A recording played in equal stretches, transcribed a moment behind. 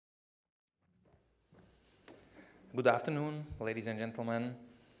Good afternoon, ladies and gentlemen.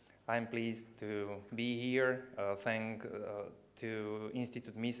 I'm pleased to be here. Thank to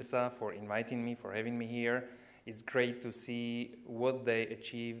Instytut Misesa for inviting me, for having me here. It's great to see what they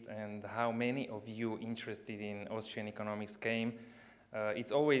achieved and how many of you interested in Austrian economics came.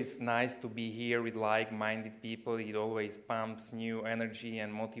 It's always nice to be here with like-minded people. It always pumps new energy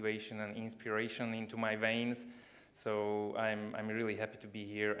and motivation and inspiration into my veins. So I'm really happy to be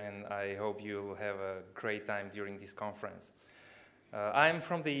here, and I hope you'll have a great time during this conference. I'm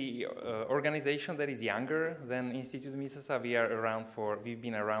from the organization that is younger than Instytut Misesa. We've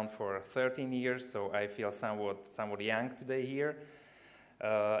been around for 13 years, so I feel somewhat young today here.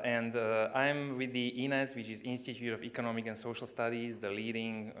 I'm with the INES, which is Institute of Economic and Social Studies, the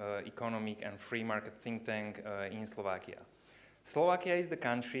leading economic and free market think tank in Slovakia. Slovakia is the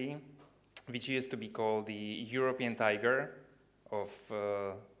country which used to be called the European tiger of,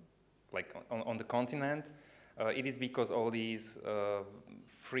 on the continent. It is because all these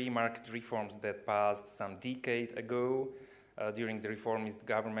free market reforms that passed some decade ago during the reformist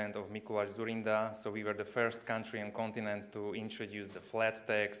government of Mikuláš Dzurinda. So we were the first country on continent to introduce the flat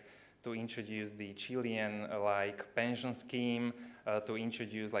tax, to introduce the Chilean-like pension scheme, to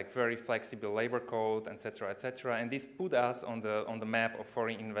introduce very flexible labor code, etc., etc. And this put us on the map of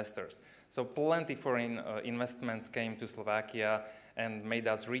foreign investors. So plenty foreign investments came to Slovakia and made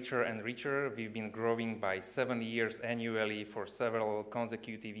us richer and richer. We've been growing by 7 years annually for several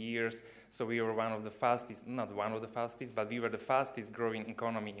consecutive years. So we were one of the fastest, not one of the fastest, but we were the fastest growing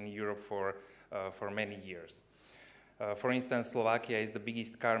economy in Europe for many years. For instance, Slovakia is the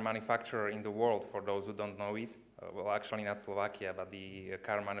biggest car manufacturer in the world, for those who don't know it. Well, actually not Slovakia, but the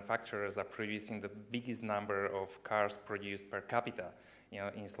car manufacturers are producing the biggest number of cars produced per capita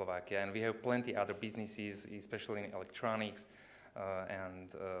in Slovakia. And we have plenty other businesses, especially in electronics,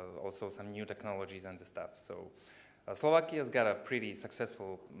 and also some new technologies and stuff. So Slovakia's got a pretty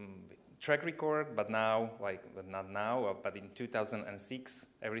successful track record, but now, not now, but in 2006,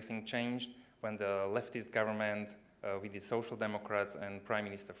 everything changed when the leftist government with the Social Democrats and Prime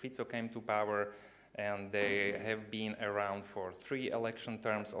Minister Fico came to power, and they have been around for 3 election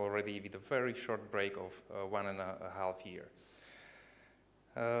terms already with a very short break of 1.5 years.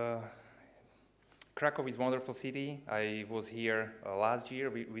 Krakow is a wonderful city. I was here last year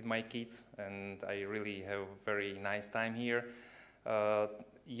with my kids, and I really have a very nice time here.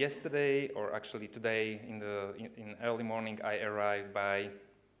 Yesterday, or actually today, in early morning, I arrived by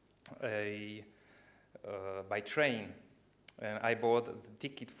train, and I bought the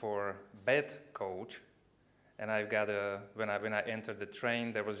ticket for bed coach, and when I entered the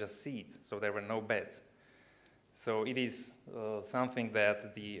train, there was just seats, so there were no beds. So it is something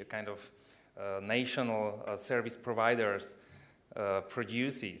that the kind of national service providers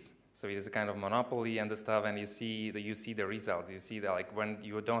produces. So it is a kind of monopoly and the stuff, and you see the results. You see that when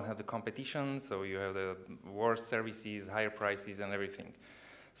you don't have the competition, so you have the worse services, higher prices, and everything.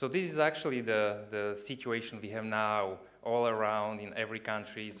 So this is actually the situation we have now all around in every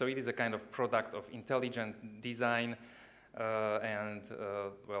country. So it is a kind of product of intelligent design,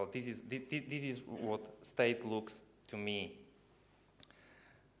 well, this is what state looks to me.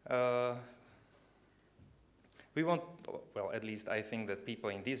 We want, well, at least I think that people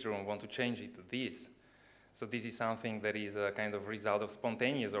in this room want to change it to this. So this is something that is a kind of result of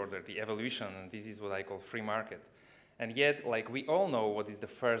spontaneous order, the evolution, and this is what I call free market. And yet, we all know what is the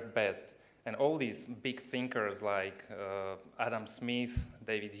first best. And all these big thinkers like Adam Smith,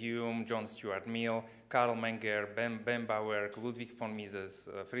 David Hume, John Stuart Mill, Karl Menger, Ben Bauer, Ludwig von Mises,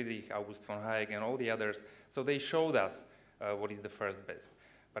 Friedrich August von Hayek, and all the others, so they showed us what is the first best.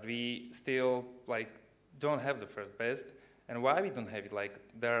 But we still don't have the first best. And why we don't have it?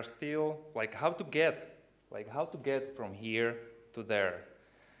 There are still, how to get from here to there.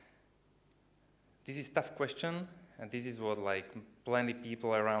 This is a tough question. And this is what plenty of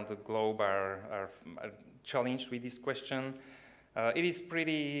people around the globe are challenged with this question. It is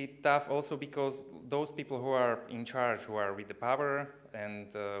pretty tough also because those people who are in charge, who are with the power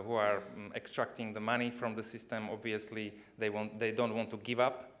and who are extracting the money from the system, obviously they don't want to give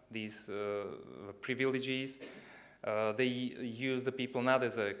up these privileges. They use the people not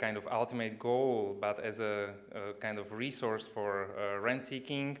as a kind of ultimate goal, but as a kind of resource for rent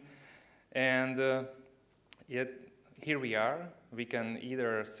seeking. And yet, here we are. We can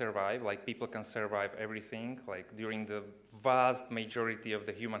either survive, people can survive everything. During the vast majority of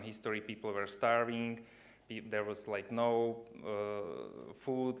the human history, people were starving. There was no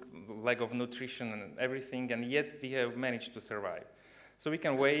food, lack of nutrition and everything, and yet we have managed to survive. So we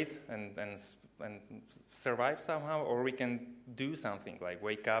can wait and survive somehow, or we can do something,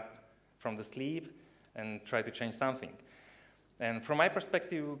 wake up from the sleep and try to change something. And from my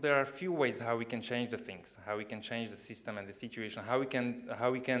perspective, there are a few ways how we can change the things, how we can change the system and the situation, how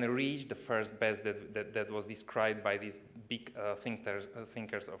we can reach the first best that was described by these big thinkers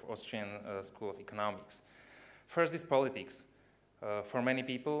of Austrian School of Economics. First is politics. For many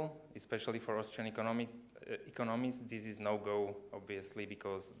people, especially for Austrian economists, this is no-go, obviously,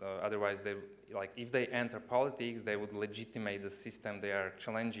 because otherwise, if they enter politics, they would legitimate the system they are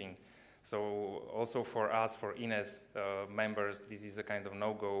challenging. So also for us, for INES members, this is a kind of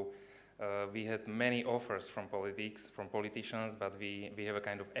no-go. We had many offers from politicians, but we have a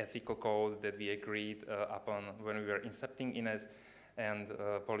kind of ethical code that we agreed upon when we were incepting INES, and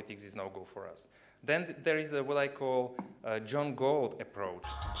politics is no-go for us. Then there is what I call John Galt approach.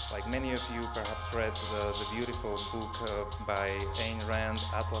 Like many of you perhaps read the beautiful book by Ayn Rand,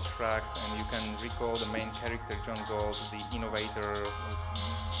 Atlas Shrugged, and you can recall the main character, John Galt, the innovator,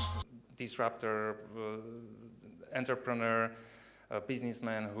 disruptor, entrepreneur,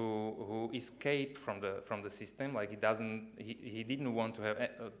 businessman who escaped from the system. Like he didn't want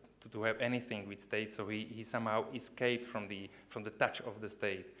to have anything with state, so he somehow escaped from the touch of the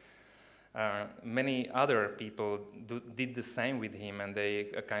state. Many other people did the same with him, and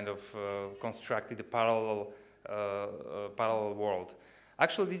they kind of constructed a parallel world.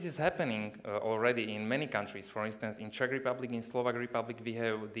 Actually, this is happening already in many countries. For instance, in Czech Republic, in Slovak Republic, we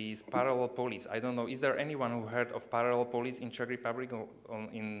have these parallel police. I don't know, is there anyone who heard of parallel police in Czech Republic or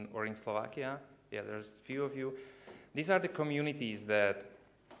in Slovakia? Yeah, there's a few of you. These are the communities that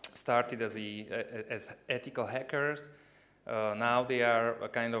started as ethical hackers. Now they are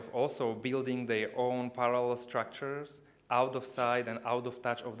kind of also building their own parallel structures out of sight and out of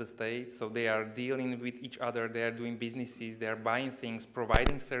touch of the state. So they are dealing with each other, they are doing businesses, they are buying things,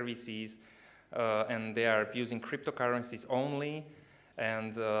 providing services, and they are using cryptocurrencies only.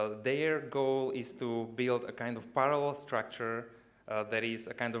 And their goal is to build a kind of parallel structure that is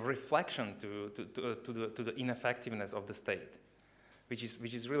a kind of reflection to the ineffectiveness of the state, which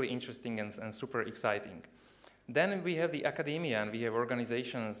is really interesting and super exciting. Then we have the academia, and we have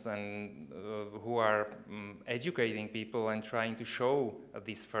organizations who are educating people and trying to show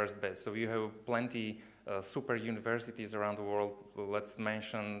this first best. So you have plenty super universities around the world. Let's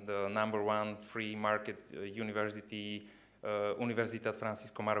mention the #1 free market university, Universidad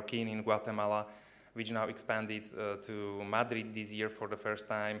Francisco Marroquín in Guatemala, which now expanded to Madrid this year for the first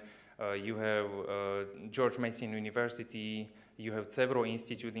time. You have George Mason University. You have several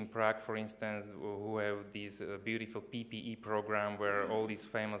institutes in Prague, for instance, who have this beautiful PPE program where all these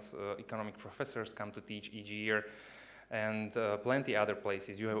famous economic professors come to teach each year, and plenty other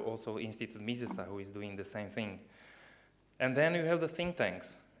places. You have also Institute Misesa, who is doing the same thing. And then you have the think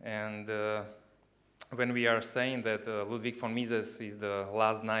tanks. And when we are saying that Ludwig von Mises is the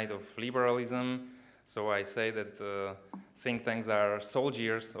last knight of liberalism, so I say that think tanks are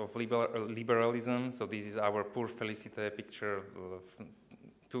soldiers of liberalism. So this is our Pour Félicité picture,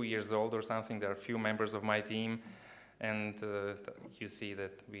 2 years old or something. There are a few members of my team, and you see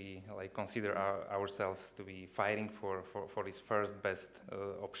that we consider ourselves to be fighting for this first best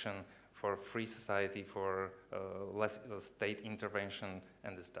option for free society, for less state intervention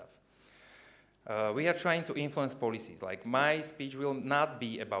and the stuff. We are trying to influence policies. Like my speech will not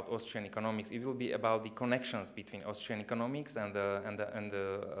be about Austrian economics. It will be about the connections between Austrian economics and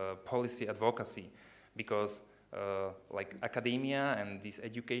the policy advocacy, because like academia and this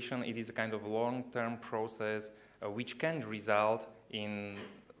education, it is a kind of long-term process which can result in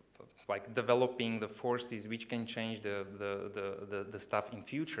like developing the forces which can change the stuff in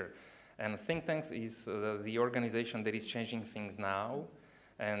future. And think tanks is the organization that is changing things now,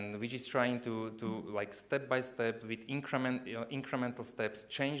 and which is trying to like step by step with incremental steps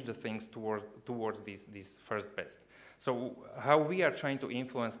change the things towards this first best. So how we are trying to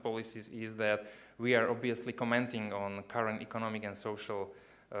influence policies is that we are obviously commenting on current economic and social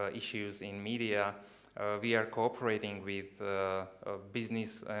issues in media. We are cooperating with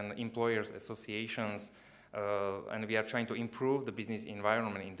business and employers associations, and we are trying to improve the business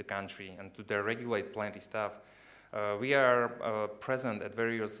environment in the country and to deregulate plenty stuff. We are present at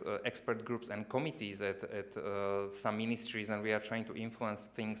various expert groups and committees at some ministries, and we are trying to influence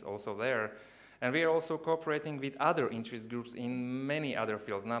things also there. And we are also cooperating with other interest groups in many other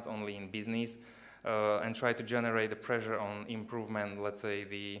fields, not only in business, and try to generate the pressure on improvement, let's say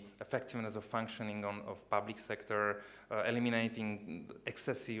the effectiveness of functioning of public sector, eliminating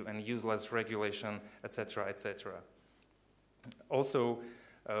excessive and useless regulation, etc., etc. Also,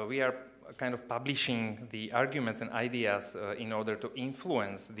 we are kind of publishing the arguments and ideas in order to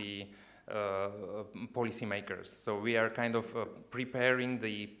influence the policymakers. So we are kind of preparing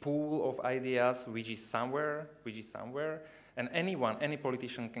the pool of ideas which is somewhere, and any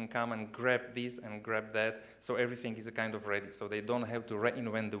politician can come and grab this and grab that, so everything is kind of ready. So they don't have to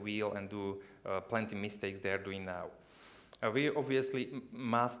reinvent the wheel and do plenty mistakes they are doing now. We obviously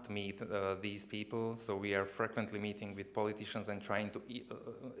must meet these people, so we are frequently meeting with politicians and trying to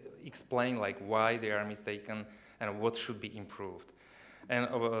explain like why they are mistaken and what should be improved. And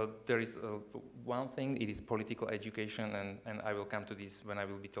there is one thing, it is political education, and I will come to this when I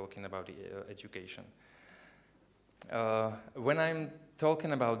will be talking about the education. When I'm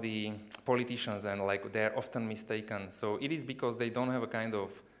talking about the politicians and like they're often mistaken, so it is because they don't have a kind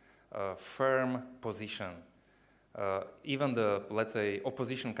of firm position. Even the, let's say,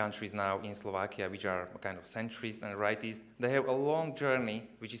 opposition countries now in Slovakia, which are kind of centrist and rightist, they have a long journey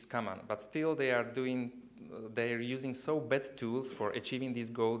which is common, but still they are using so bad tools for achieving this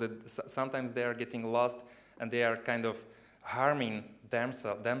goal that sometimes they are getting lost and they are kind of harming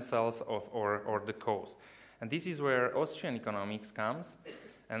themselves or the cause. And this is where Austrian economics comes.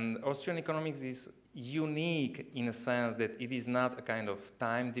 And Austrian economics is unique in a sense that it is not a kind of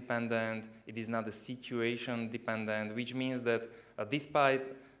time dependent, it is not a situation dependent, which means that despite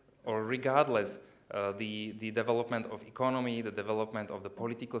or regardless the development of economy, the development of the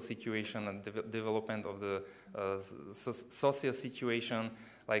political situation, and the development of the social situation,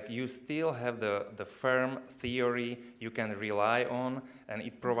 like you still have the firm theory you can rely on, and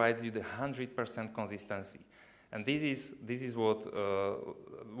it provides you the 100% consistency. And this is what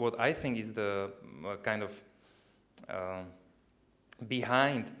I think is the kind of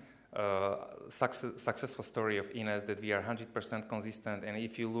behind successful story of Ines, that we are 100% consistent. And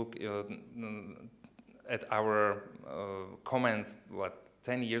if you look at our comments like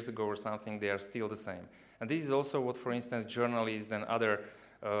 10 years ago or something, they are still the same. And this is also what, for instance, journalists and other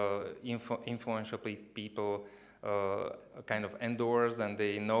influential people kind of endorse, and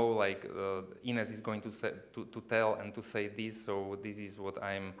they know like Ines is going to tell and to say this, so this is what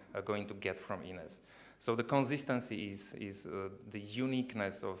I'm going to get from Ines. So the consistency is the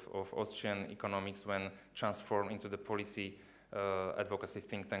uniqueness of Austrian economics when transformed into the policy advocacy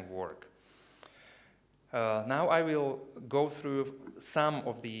think tank work. Now I will go through some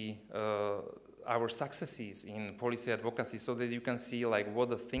of the our successes in policy advocacy so that you can see like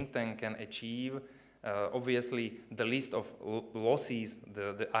what the think tank can achieve. Obviously, the list of losses,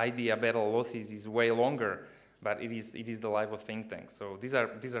 the idea battle losses, is way longer, but it is the life of think tanks. So these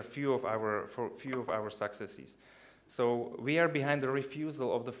are few of our successes. So we are behind the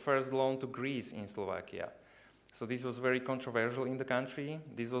refusal of the first loan to Greece in Slovakia. So this was very controversial in the country.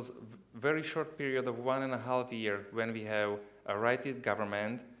 This was a very short period of 1.5 years when we have a rightist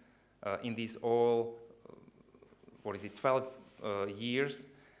government in these all 12 years.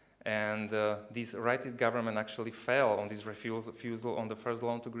 And this rightist government actually fell on this refusal on the first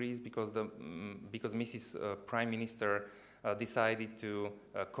loan to Greece because Mrs. Prime Minister decided to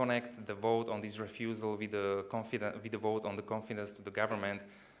connect the vote on this refusal with the vote on the confidence to the government.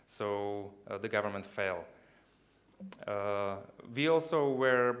 So the government fell. We also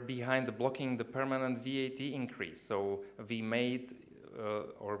were behind blocking the permanent VAT increase. So we made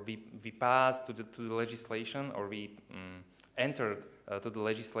we passed to the legislation, or we entered to the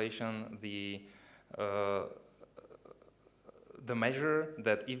legislation the measure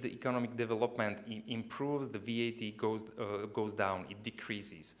that if the economic development improves, the VAT goes down, it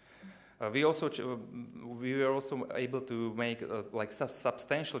decreases. We were also able to make like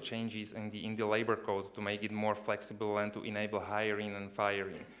substantial changes in the labor code to make it more flexible and to enable hiring and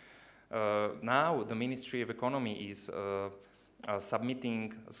firing. Now the Ministry of Economy is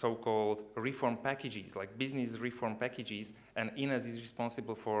submitting so-called reform packages, like business reform packages, and Ines is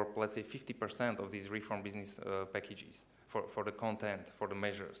responsible for, let's say, 50% of these reform business packages for the content, for the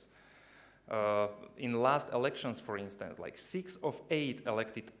measures. In last elections, for instance, like 6 of 8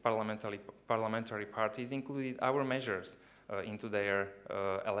 elected parliamentary parties included our measures into their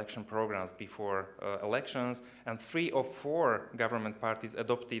election programs before elections, and 3 of 4 government parties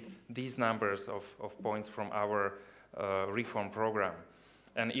adopted these numbers of points from our reform program.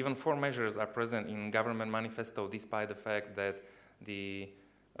 And even 4 measures are present in government manifesto, despite the fact that the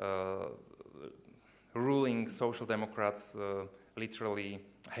ruling Social Democrats literally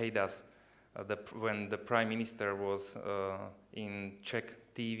hate us. When the Prime Minister was in Czech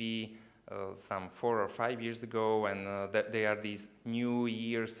TV some 4 or 5 years ago, and there are these New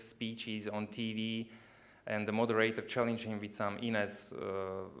Year's speeches on TV, and the moderator challenged him with some Ines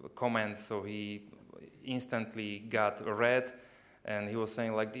comments, so he instantly got red, And he was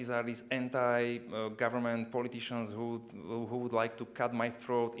saying like, these are these anti-government politicians who would like to cut my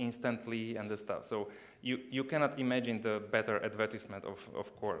throat instantly and the stuff. So you cannot imagine the better advertisement,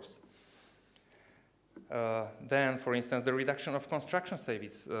 of course. Then, for instance, the reduction of construction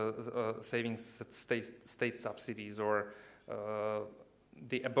savings state subsidies, or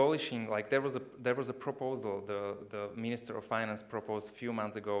the abolishing, like there was a proposal, the Minister of Finance proposed a few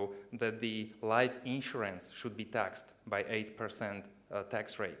months ago that the life insurance should be taxed by 8%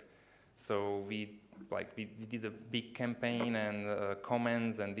 tax rate. So we did a big campaign and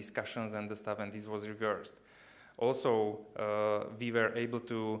comments and discussions and the stuff, and this was reversed. Also, we were able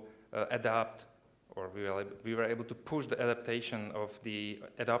to adapt, or we were able to push the adaptation of the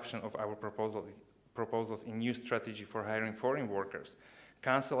adoption of our proposals in new strategy for hiring foreign workers.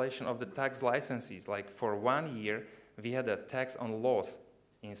 Cancellation of the tax licenses, like for 1 year, we had a tax on loss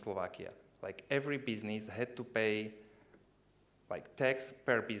in Slovakia. Like every business had to pay like tax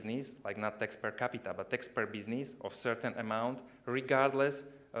per business, like not tax per capita, but tax per business of certain amount, regardless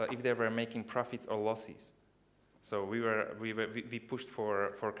if they were making profits or losses. So we pushed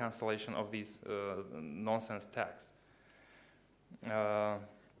for cancellation of this nonsense tax.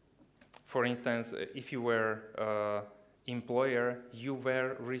 For instance, if you were employer, you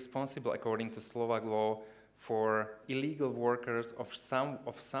were responsible according to Slovak law for illegal workers of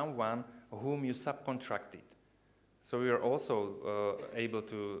someone whom you subcontracted. So we are also able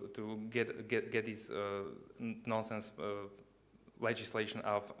to get this nonsense legislation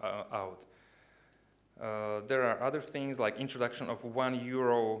out. There are other things like introduction of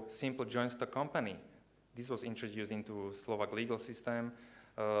 €1 simple joint stock company. This was introduced into Slovak legal system.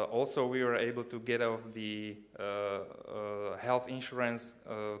 Also, we were able to get off the health insurance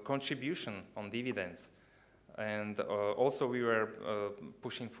contribution on dividends. And also we were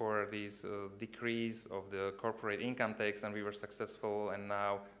pushing for this decrease of the corporate income tax, and we were successful, and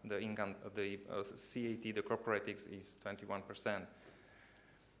now the CAT, the corporate tax, is 21%.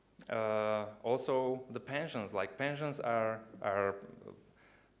 Also the pensions, like pensions are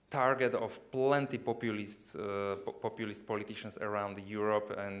target of plenty populist politicians around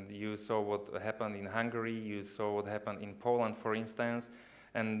Europe, and you saw what happened in Hungary, you saw what happened in Poland, for instance,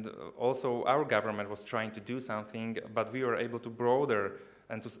 and also our government was trying to do something, but we were able to broaden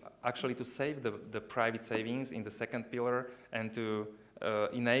and to actually to save the private savings in the second pillar, and to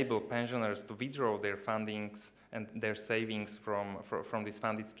enable pensioners to withdraw their fundings and their savings from this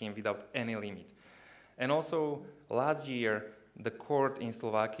funded scheme without any limit. And also last year, the court in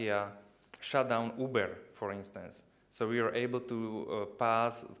Slovakia shut down Uber, for instance. So we were able to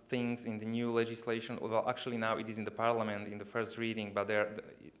pass things in the new legislation. Well, actually now it is in the parliament in the first reading, but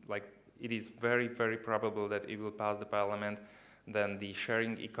it is very, very probable that it will pass the parliament. Then the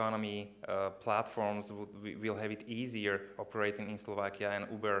sharing economy platforms will have it easier operating in Slovakia, and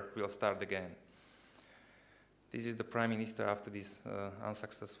Uber will start again. This is the Prime Minister after this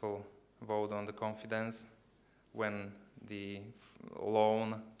unsuccessful vote on the confidence, when the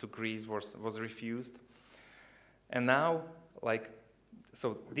loan to Greece was refused. And now,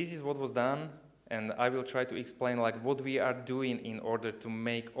 so this is what was done, and I will try to explain what we are doing in order to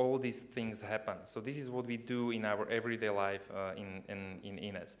make all these things happen. So this is what we do in our everyday life in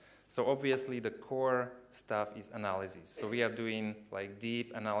Ines. So obviously the core stuff is analysis. So we are doing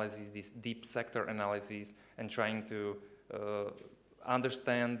deep analysis, this deep sector analysis, and trying to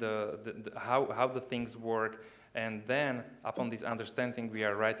understand how the things work. And then, upon this understanding, we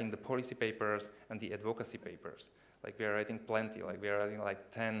are writing the policy papers and the advocacy papers. We are writing plenty. We are writing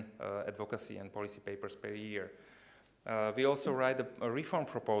 10 advocacy and policy papers per year. We also write reform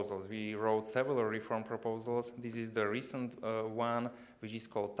proposals. We wrote several reform proposals. This is the recent one, which is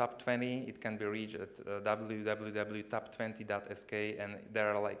called Top 20. It can be reached at www.top20.sk, and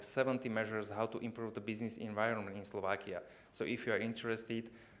there are 70 measures how to improve the business environment in Slovakia. So if you are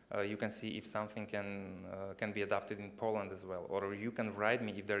interested, you can see if something can be adapted in Poland as well, or you can write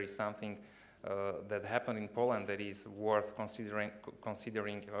me if there is something that happened in Poland that is worth considering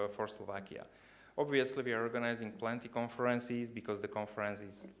for Slovakia. Obviously, we are organizing plenty conferences, because the conference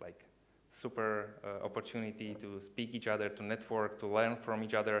is super opportunity to speak each other, to network, to learn from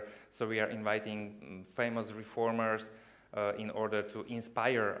each other. So we are inviting famous reformers in order to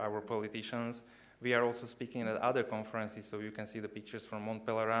inspire our politicians. We are also speaking at other conferences, so you can see the pictures from Mont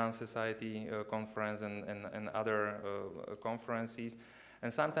Pelerin Society conference and other conferences.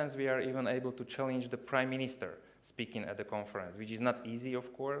 And sometimes we are even able to challenge the Prime Minister speaking at the conference, which is not easy,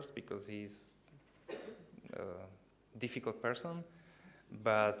 of course, because he's a difficult person.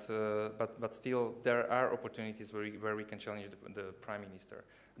 but still there are opportunities where we can challenge the Prime Minister.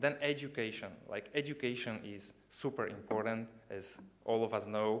 Then education, like education is super important, as all of us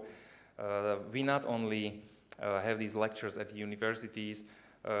know. We not only have these lectures at the universities,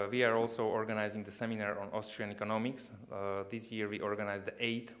 we are also organizing the seminar on Austrian economics. This year we organized the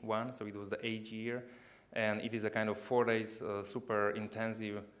 8th one, so it was the 8th year, and it is a kind of 4 days super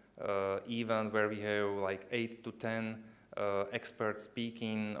intensive event where we have like 8 to 10 experts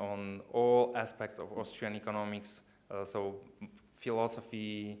speaking on all aspects of Austrian economics, so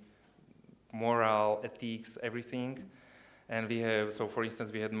philosophy, moral, ethics, everything. And we have, so for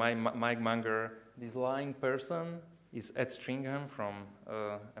instance, we had Mike Munger, this lying person is Ed Stringham from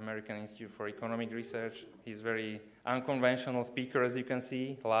American Institute for Economic Research. He's very unconventional speaker, as you can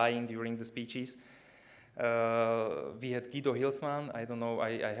see, lying during the speeches. We had Guido Hilsmann. I don't know,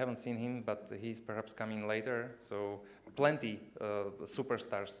 I haven't seen him, but he's perhaps coming later. So plenty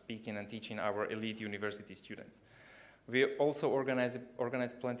superstars speaking and teaching our elite university students. We also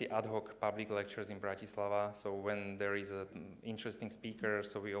organize plenty ad hoc public lectures in Bratislava. So when there is an interesting speaker,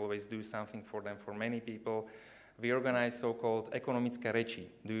 so we always do something for them, for many people. We organize so-called ekonomické reči.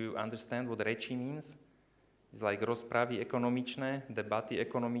 Do you understand what reči means? It's like rozpravy ekonomičné, debaty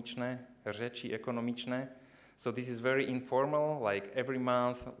ekonomičné, řeči ekonomičné. So this is very informal, like every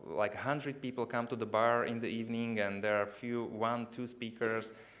month, like 100 people come to the bar in the evening and there are 1, 2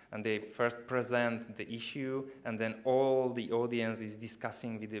 speakers and they first present the issue and then all the audience is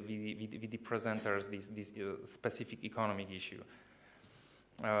discussing with the presenters this specific economic issue.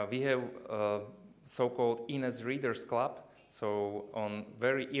 We have so-called Ines Readers Club, so on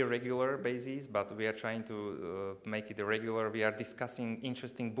very irregular basis, but we are trying to make it regular. We are discussing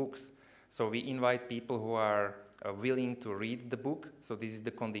interesting books. So we invite people who are willing to read the book. So this is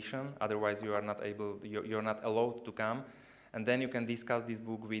the condition. Otherwise, you are not able. You're not allowed to come. And then you can discuss this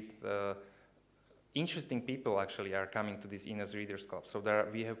book with interesting people. Actually, are coming to this Ines Readers Club. So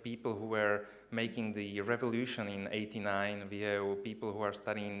we have people who were making the revolution in '89. We have people who are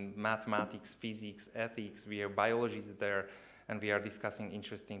studying mathematics, physics, ethics. We have biologists there, and we are discussing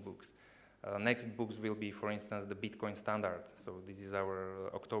interesting books. Next books will be, for instance, the Bitcoin standard. So this is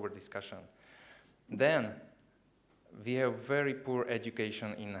our October discussion. Then we have very poor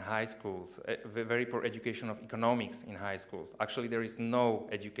education in high schools, very poor education of economics in high schools. Actually, there is no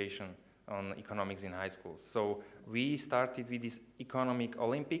education on economics in high schools. So we started with this economic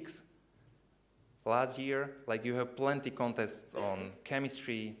Olympics last year. Like you have plenty contests on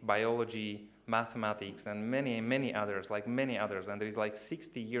chemistry, biology, mathematics, and many others, and there is like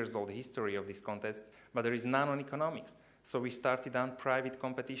 60 years old history of these contests, but there is none on economics. So we started on private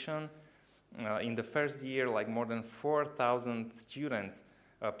competition. In the first year, like more than 4,000 students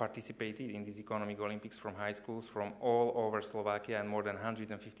participated in these economic Olympics from high schools from all over Slovakia, and more than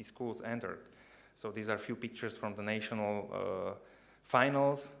 150 schools entered. So these are a few pictures from the national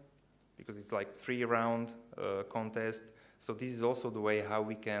finals, because it's like 3-round contest. So this is also the way how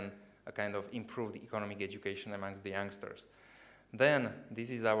we can kind of improve the economic education amongst the youngsters. Then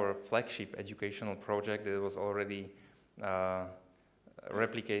this is our flagship educational project that was already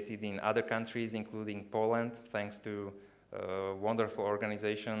replicated in other countries, including Poland, thanks to a wonderful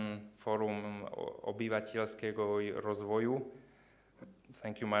organization, Forum Obyvateľského rozvoju.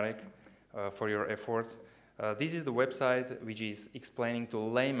 Thank you, Marek, for your efforts. This is the website which is explaining to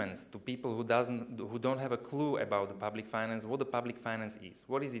laymen, to people who don't have a clue about the public finance, what the public finance is.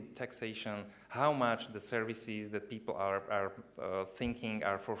 What is it, taxation, how much the services that people are thinking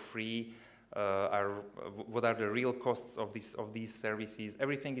are for free, what are the real costs of these services.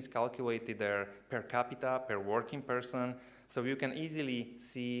 Everything is calculated there per capita, per working person, so you can easily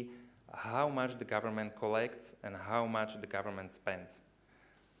see how much the government collects and how much the government spends.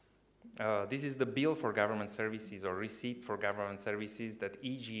 This is the bill for government services or receipt for government services that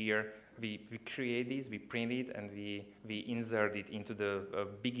each year we create this, we print it, and we insert it into the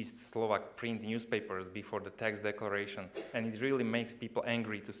biggest Slovak print newspapers before the tax declaration. And it really makes people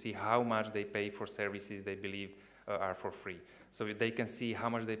angry to see how much they pay for services they believe are for free. So they can see how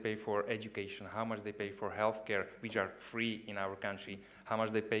much they pay for education, how much they pay for healthcare, which are free in our country, how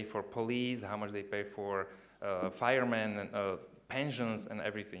much they pay for police, how much they pay for firemen, and pensions, and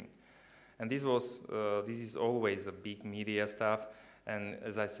everything. And this is always a big media stuff, and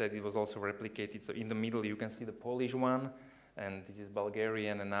as I said, it was also replicated. So in the middle you can see the Polish one, and this is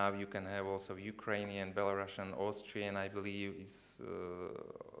Bulgarian, and now you can have also Ukrainian, Belarusian, Austrian, I believe, is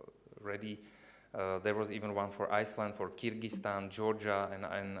ready. There was even one for Iceland, for Kyrgyzstan, Georgia,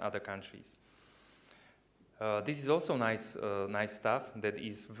 and other countries. This is also nice stuff that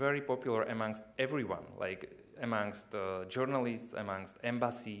is very popular amongst everyone. Like amongst journalists, amongst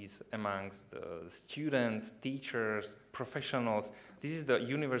embassies, amongst students, teachers, professionals. This is the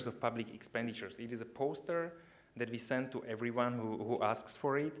universe of public expenditures. It is a poster that we send to everyone who asks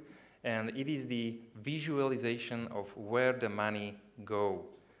for it, and it is the visualization of where the money go.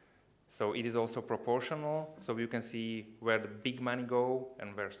 So it is also proportional, so you can see where the big money go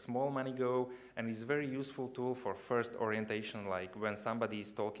and where small money go, and it's a very useful tool for first orientation, like when somebody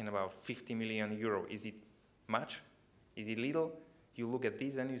is talking about 50 million euro, is it much? Is it little? You look at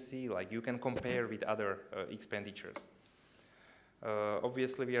this and you see, like, you can compare with other expenditures.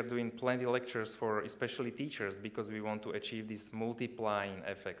 Obviously, we are doing plenty of lectures for especially teachers because we want to achieve this multiplying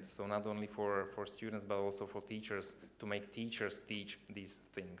effect. So not only for students, but also for teachers, to make teachers teach these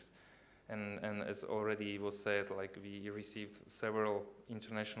things. And as already was said, like, we received several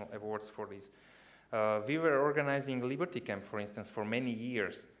international awards for this. We were organizing Liberty Camp, for instance, for many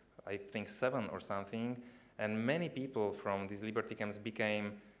years, I think 7 or something, and many people from these Liberty Camps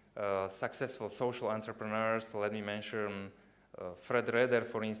became successful social entrepreneurs. Let me mention Fred Reder,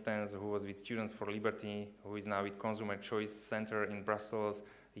 for instance, who was with Students for Liberty, who is now with Consumer Choice Center in Brussels.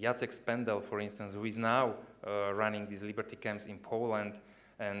 Jacek Spendel, for instance, who is now running these Liberty Camps in Poland.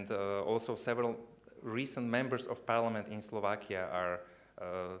 And also several recent members of parliament in Slovakia are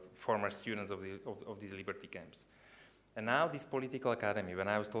former students of these Liberty Camps. And now this political academy, when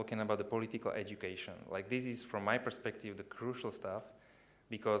I was talking about the political education, like, this is, from my perspective, the crucial stuff,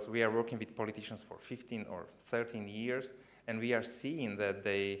 because we are working with politicians for 15 or 13 years, and we are seeing that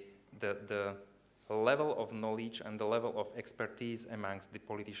the level of knowledge and the level of expertise amongst the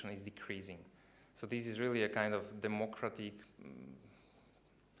politicians is decreasing. So this is really a kind of democratic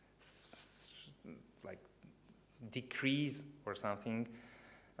like decrease or something,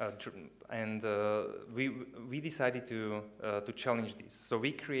 and we decided to challenge this. So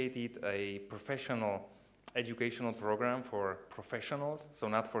we created a professional educational program for professionals, so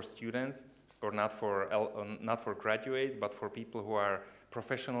not for students or not for graduates, but for people who are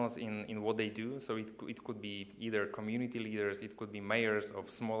professionals in what they do. So it could be either community leaders, it could be mayors of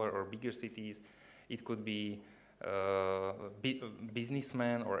smaller or bigger cities, it could be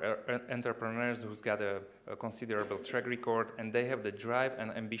businessmen or entrepreneurs who's got a considerable track record, and they have the drive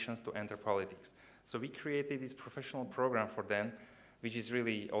and ambitions to enter politics. So we created this professional program for them, which is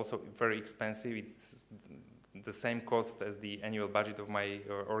really also very expensive. It's the same cost as the annual budget of my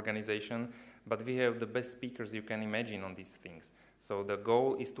organization, but we have the best speakers you can imagine on these things. So the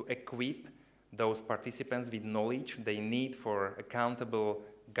goal is to equip those participants with knowledge they need for accountable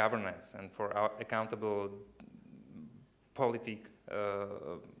governance and for our accountable politic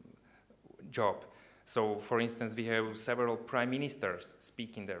job. So, for instance, we have several prime ministers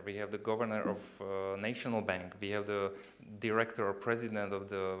speaking there. We have the governor of National Bank. We have the director or president of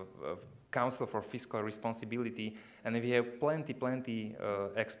the Council for Fiscal Responsibility, and we have plenty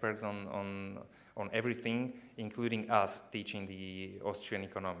experts on everything, including us teaching the Austrian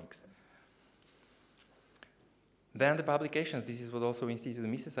economics. Then the publications, this is what also Institute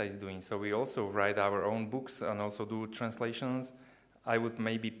Misesa is doing. So we also write our own books and also do translations. I would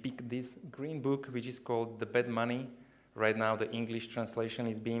maybe pick this green book, which is called The Bad Money. Right now the English translation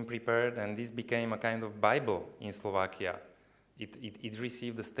is being prepared, and this became a kind of Bible in Slovakia. It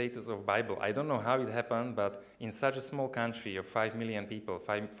received the status of Bible. I don't know how it happened, but in such a small country of 5 million people,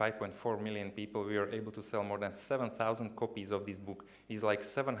 5.4 million people, we were able to sell more than 7,000 copies of this book. It's like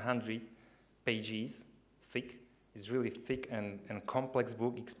 700 pages thick. It's really thick and complex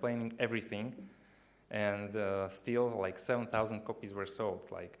book explaining everything, and still like 7,000 copies were sold.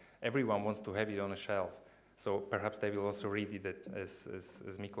 Like, everyone wants to have it on a shelf, so perhaps they will also read it, as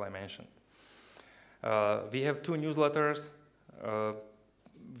Mikolaj mentioned. We have 2 newsletters.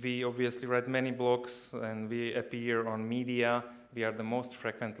 We obviously write many blogs, and we appear on media. We are the most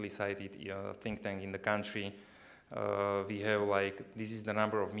frequently cited think tank in the country. We have, like, this is the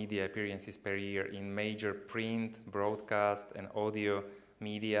number of media appearances per year in major print, broadcast, and audio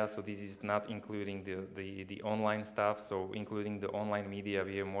media. So this is not including the online stuff. So including the online media,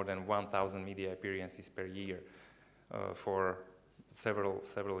 we have more than 1,000 media appearances per year for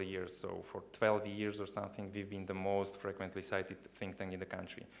several years. So for 12 years or something, we've been the most frequently cited think tank in the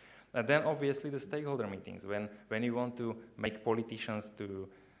country. And then obviously the stakeholder meetings, when you want to make politicians to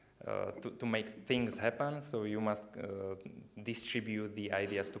make things happen, so you must distribute the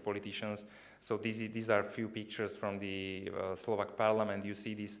ideas to politicians. So these are a few pictures from the Slovak parliament. You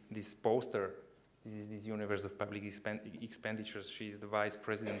see this poster. This is this universe of public expenditures. She is the vice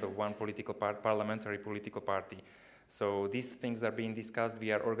president of one parliamentary political party. So these things are being discussed.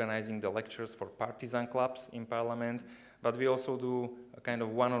 We are organizing the lectures for partisan clubs in parliament, but we also do a kind of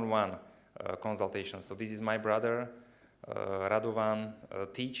one-on-one consultation. So this is my brother, Radovan,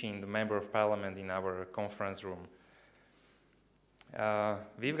 teaching the member of parliament in our conference room.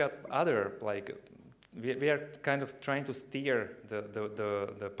 We've got other, like, we are kind of trying to steer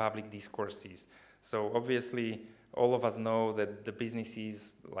the public discourses. So obviously, all of us know that the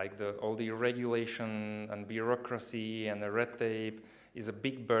businesses, like all the regulation and bureaucracy and the red tape is a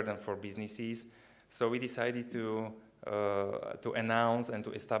big burden for businesses. So we decided to announce and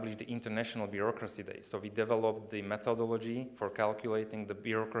to establish the International Bureaucracy Day. So we developed the methodology for calculating the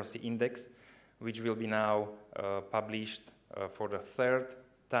bureaucracy index, which will be now published for the third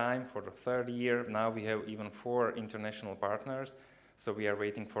time, for the third year. Now we have even 4 international partners. So we are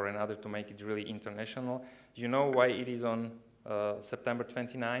waiting for another to make it really international. You know why it is on September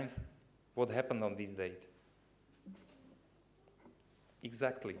 29th? What happened on this date?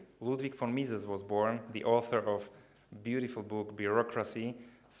 Exactly. Ludwig von Mises was born, the author of beautiful book, Bureaucracy.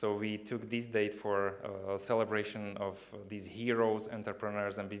 So we took this date for celebration of these heroes,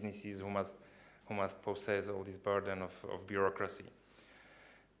 entrepreneurs, and businesses who must possess all this burden of bureaucracy.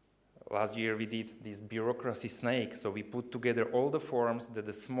 Last year we did this bureaucracy snake, so we put together all the forms that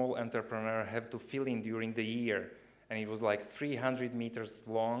the small entrepreneur have to fill in during the year, and it was like 300 meters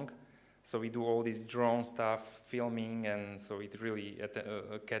long. So we do all this drone stuff, filming, and so it really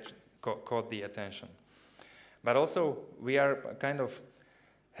caught the attention. But also we are kind of,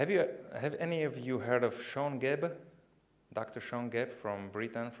 have any of you heard of Sean Gebb, Dr. Sean Gebb from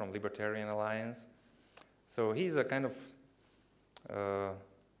Britain, from Libertarian Alliance? So he's a kind of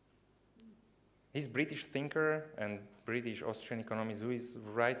he's British thinker and British Austrian economist who is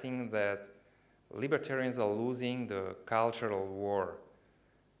writing that libertarians are losing the cultural war.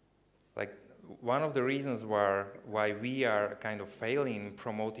 Like, one of the reasons why we are kind of failing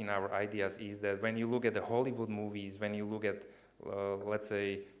promoting our ideas is that when you look at the Hollywood movies, when you look at, let's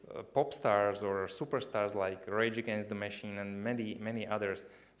say, pop stars or superstars like Rage Against the Machine and many others,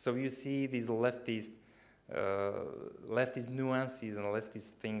 so you see these leftist nuances and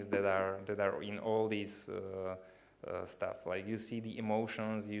leftist things that are in all these stuff. Like, you see the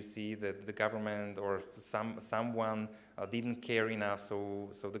emotions, you see that the government or someone didn't care enough, so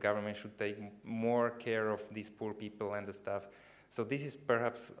the government should take more care of these poor people and the stuff. So this is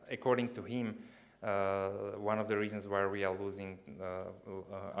perhaps, according to him, one of the reasons why we are losing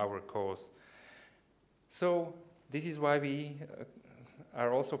our cause. So this is why we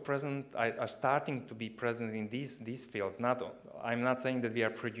are also present, are starting to be present in these fields. I'm not saying that we are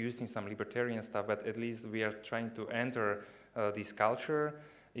producing some libertarian stuff, but at least we are trying to enter this culture.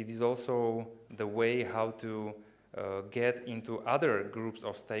 It is also the way how to get into other groups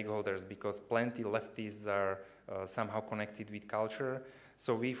of stakeholders, because plenty leftists are somehow connected with culture.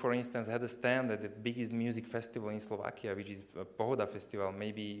 So we, for instance, had a stand at the biggest music festival in Slovakia, which is Pohoda Festival.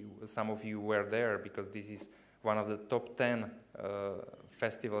 Maybe some of you were there, because this is one of the top 10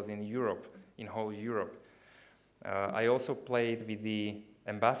 festivals in Europe, in whole Europe. I also played with the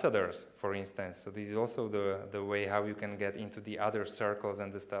ambassadors, for instance. So this is also the way how you can get into the other circles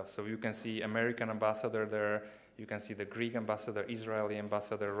and the stuff. So you can see American ambassador there, you can see the Greek ambassador, Israeli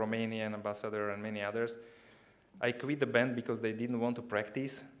ambassador, Romanian ambassador, and many others. I quit the band because they didn't want to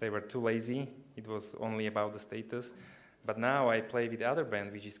practice. They were too lazy. It was only about the status. But now I play with the other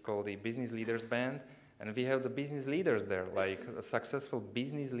band, which is called the Business Leaders Band. And we have the business leaders there, like successful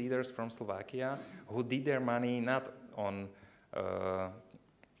business leaders from Slovakia who did their money not on,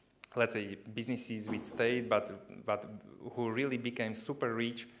 let's say, businesses with state, but who really became super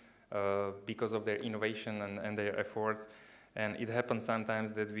rich because of their innovation and their efforts. And it happens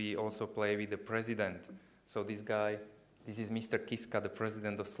sometimes that we also play with the president. So this guy, this is Mr. Kiska, the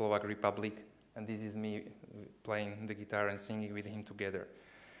president of Slovak Republic, and this is me playing the guitar and singing with him together.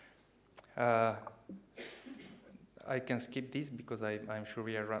 I can skip this because I'm sure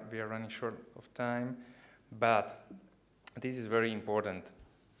we are running short of time, but this is very important.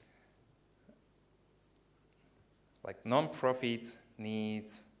 Like, non-profits need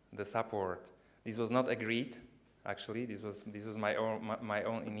the support. This was not agreed, actually. This was my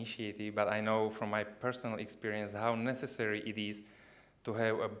own initiative, but I know from my personal experience how necessary it is to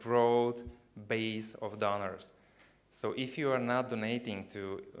have a broad base of donors. So if you are not donating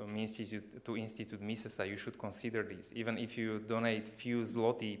to Instytut Misesa, you should consider this. Even if you donate few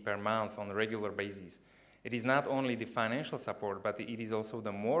zloty per month on a regular basis, it is not only the financial support, but it is also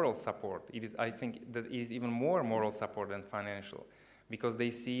the moral support. I think that it is even more moral support than financial, because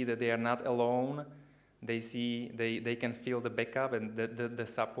they see that they are not alone. They see they can feel the backup and the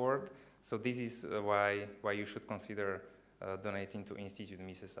support. So this is why you should consider donating to Instytut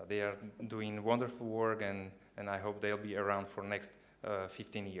Misesa. They are doing wonderful work, and I hope they'll be around for next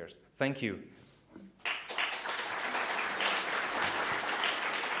 15 years. Thank you.